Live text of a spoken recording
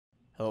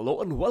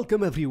Hello and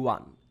welcome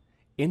everyone.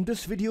 In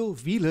this video,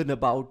 we learn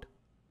about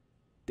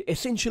the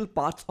essential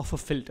parts of a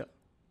filter.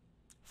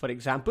 For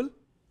example,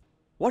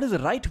 what is the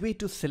right way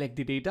to select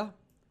the data?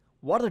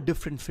 What are the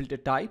different filter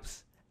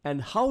types?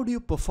 And how do you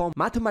perform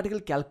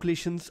mathematical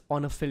calculations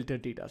on a filter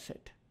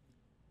dataset?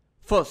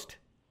 First,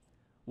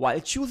 while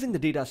choosing the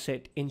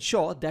dataset,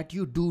 ensure that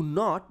you do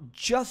not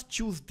just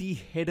choose the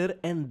header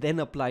and then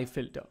apply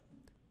filter.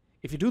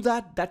 If you do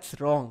that,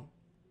 that's wrong.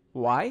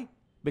 Why?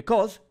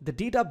 Because the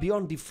data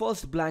beyond the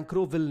first blank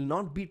row will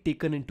not be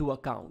taken into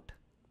account.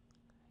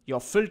 Your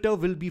filter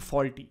will be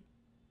faulty.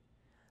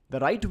 The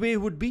right way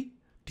would be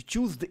to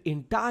choose the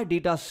entire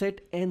data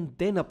set and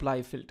then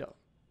apply filter.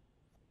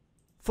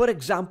 For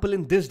example,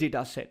 in this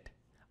data set,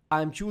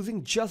 I am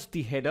choosing just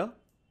the header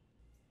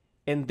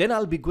and then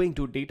I'll be going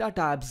to Data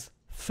tab's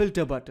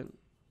Filter button.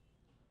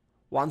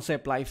 Once I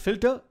apply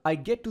filter, I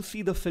get to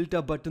see the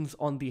filter buttons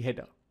on the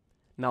header.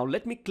 Now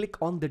let me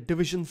click on the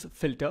divisions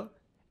filter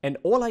and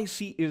all I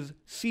see is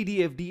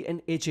CDFD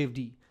and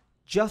HFD,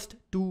 just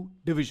two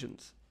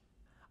divisions.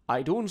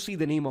 I don't see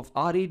the name of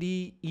RAD,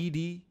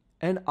 ED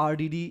and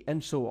RDD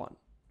and so on.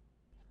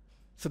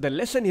 So the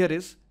lesson here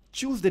is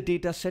choose the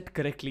data set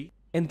correctly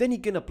and then you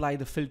can apply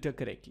the filter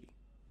correctly.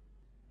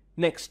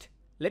 Next,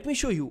 let me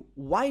show you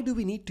why do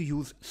we need to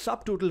use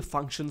subtotal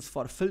functions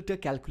for filter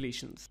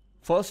calculations.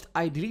 First,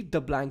 I delete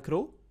the blank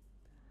row.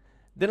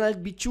 Then I'll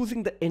be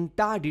choosing the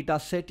entire data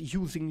set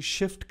using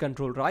Shift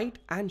Control right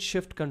and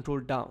Shift Control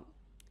down.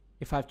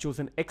 If I've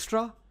chosen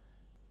extra,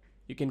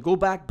 you can go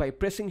back by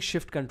pressing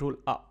Shift Control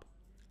up.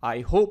 I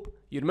hope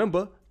you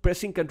remember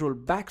pressing Control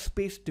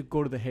backspace to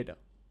go to the header.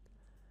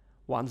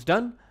 Once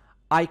done,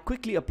 I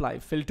quickly apply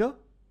filter.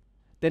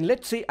 Then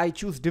let's say I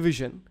choose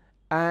division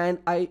and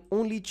I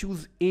only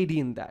choose AD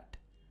in that.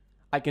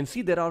 I can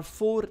see there are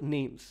 4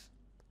 names.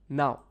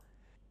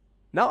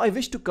 Now I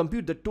wish to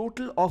compute the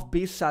total of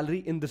base salary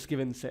in this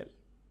given cell.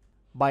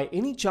 By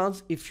any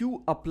chance, if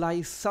you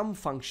apply SUM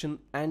function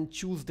and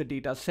choose the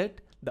data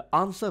set, the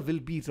answer will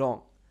be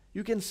wrong.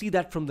 You can see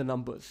that from the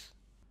numbers.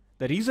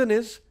 The reason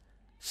is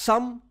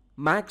sum,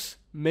 max,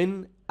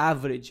 min,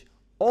 average.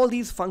 All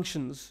these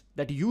functions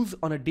that you use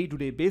on a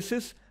day-to-day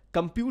basis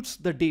computes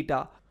the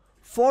data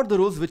for the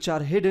rows which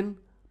are hidden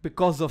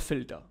because of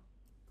filter.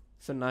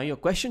 So now your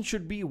question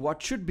should be,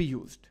 what should be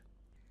used?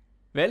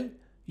 Well,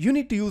 you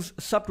need to use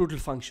subtotal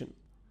function.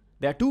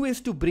 There are 2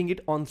 ways to bring it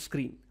on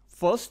screen.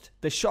 First,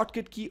 the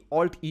shortcut key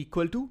Alt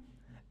equal to,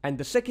 and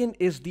the second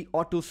is the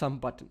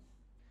AutoSum button.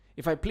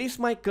 If I place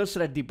my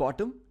cursor at the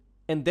bottom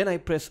and then I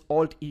press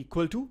Alt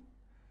equal to,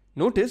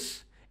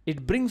 notice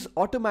it brings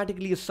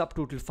automatically a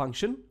subtotal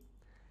function,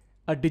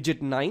 a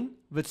digit 9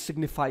 which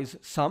signifies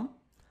sum.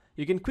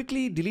 You can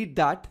quickly delete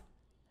that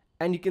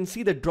and you can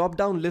see the drop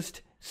down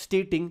list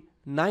stating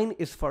 9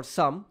 is for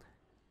sum,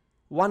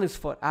 1 is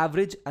for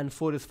average and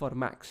 4 is for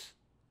max.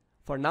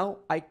 For now,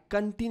 I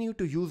continue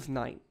to use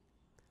 9.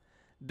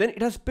 Then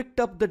it has picked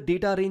up the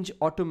data range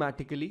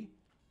automatically,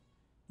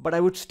 but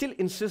I would still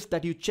insist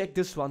that you check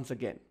this once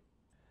again.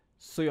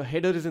 So your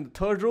header is in the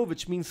 3rd row,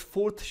 which means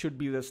 4th should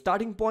be the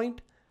starting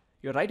point.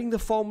 You're writing the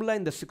formula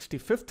in the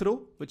 65th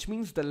row, which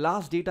means the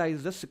last data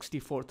is the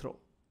 64th row.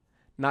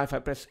 Now if I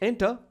press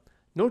enter,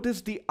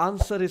 notice the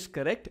answer is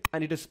correct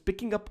and it is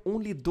picking up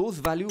only those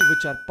values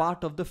which are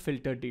part of the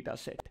filtered data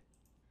set.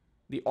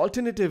 The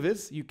alternative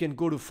is you can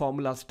go to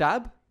Formulas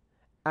tab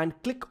and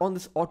click on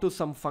this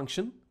AutoSum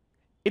function.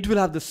 It will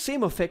have the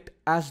same effect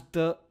as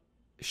the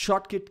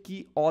shortcut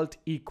key Alt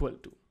equal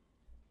to.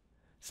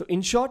 So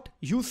in short,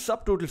 use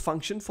subtotal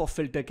function for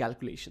filter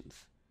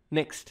calculations.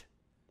 Next,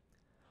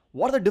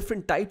 what are the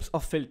different types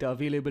of filter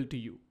available to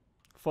you?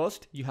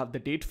 First, you have the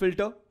date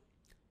filter.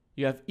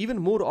 You have even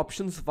more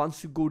options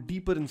once you go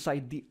deeper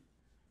inside the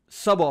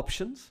sub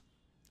options.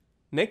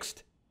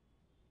 Next,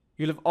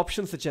 you'll have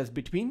options such as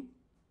between.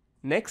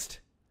 Next,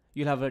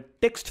 you'll have a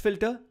text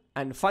filter,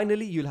 and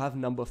finally you'll have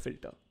number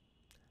filter.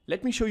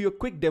 Let me show you a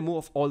quick demo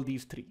of all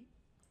these 3.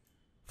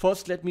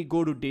 First, let me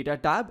go to Data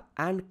tab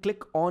and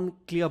click on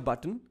Clear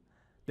button.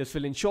 This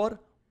will ensure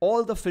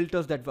all the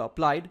filters that were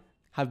applied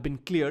have been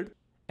cleared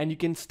and you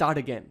can start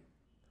again.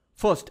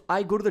 First,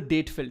 I go to the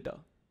date filter.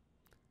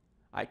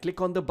 I click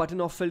on the button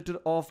of filter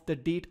of the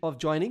date of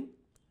joining.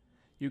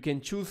 You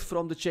can choose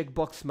from the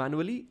checkbox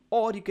manually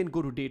or you can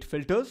go to date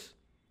filters.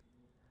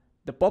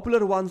 The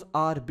popular ones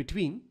are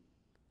between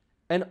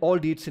and all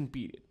dates in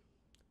period.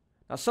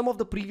 Now some of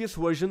the previous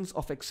versions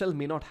of Excel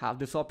may not have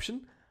this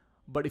option,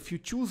 but if you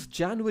choose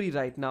January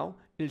right now,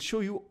 it'll show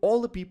you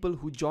all the people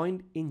who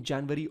joined in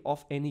January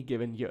of any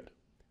given year.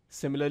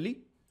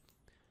 Similarly,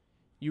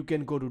 you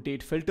can go to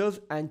date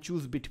filters and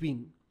choose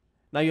between.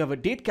 Now you have a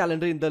date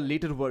calendar in the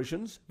later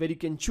versions where you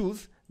can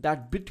choose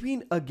that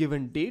between a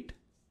given date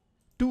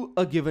to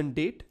a given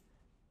date,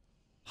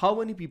 how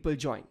many people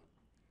join.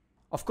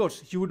 Of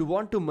course, you would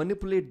want to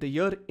manipulate the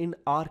year in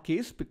our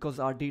case because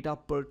our data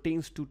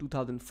pertains to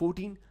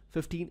 2014,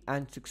 15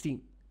 and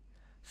 16.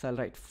 So I'll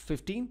write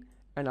 15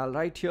 and I'll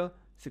write here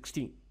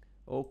 16.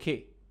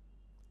 Okay,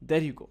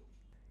 there you go.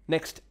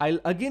 Next,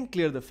 I'll again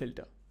clear the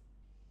filter.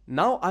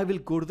 Now I will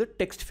go to the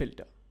text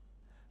filter.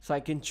 So I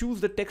can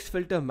choose the text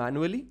filter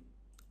manually,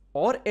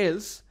 or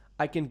else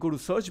I can go to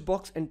search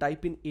box and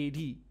type in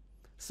AD.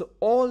 So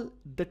all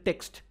the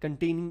text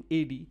containing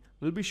AD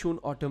will be shown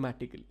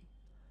automatically.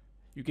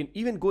 You can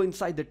even go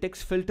inside the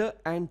text filter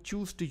and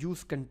choose to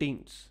use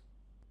contains.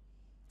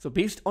 So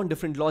based on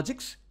different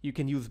logics, you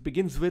can use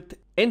begins with,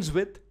 ends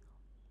with,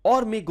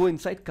 or may go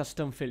inside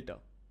custom filter,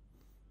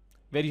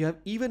 where you have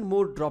even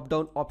more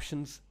drop-down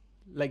options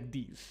like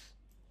these.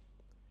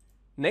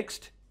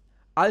 Next,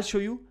 I'll show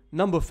you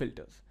number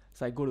filters.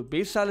 So I go to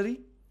base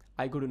salary,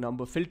 I go to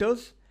number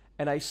filters,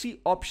 and I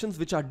see options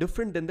which are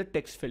different than the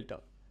text filter,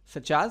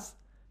 such as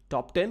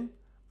top 10,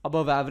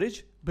 above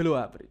average, below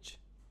average.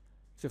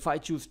 So if I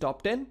choose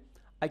top 10,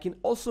 I can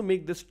also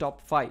make this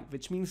top 5,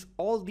 which means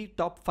all the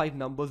top 5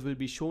 numbers will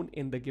be shown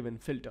in the given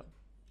filter.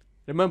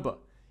 Remember,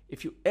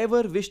 if you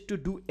ever wish to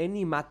do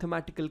any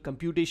mathematical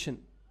computation,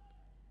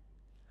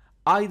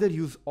 either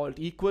use Alt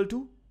equal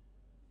to,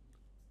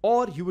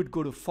 or you would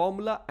go to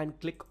formula and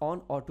click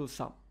on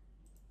AutoSum.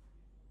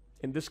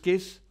 In this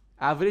case,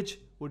 average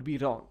would be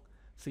wrong.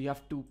 So you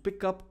have to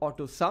pick up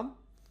AutoSum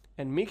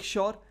and make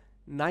sure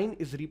 9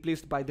 is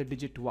replaced by the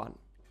digit 1.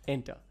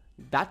 Enter.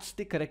 That's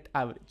the correct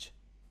average.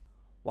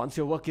 Once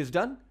your work is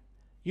done,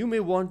 you may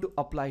want to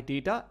apply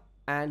data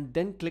and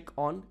then click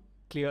on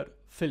clear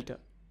filter.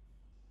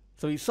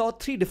 So we saw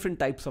 3 different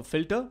types of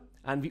filter,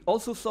 and we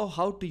also saw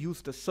how to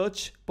use the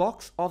search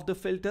box of the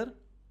filter.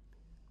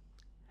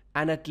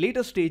 And at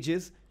later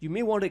stages, you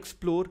may want to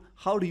explore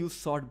how to use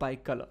sort by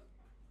color.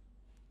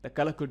 The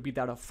color could be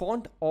that of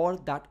font or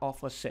that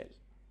of a cell.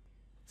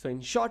 So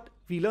in short,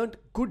 we learned a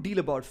good deal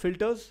about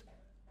filters.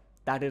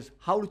 That is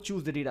how to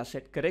choose the data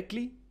set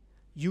correctly,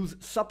 use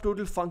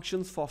subtotal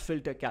functions for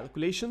filter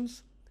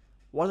calculations,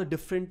 what are the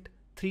different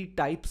 3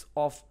 types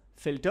of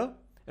filter,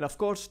 and of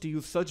course to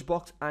use search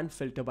box and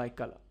filter by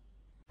color.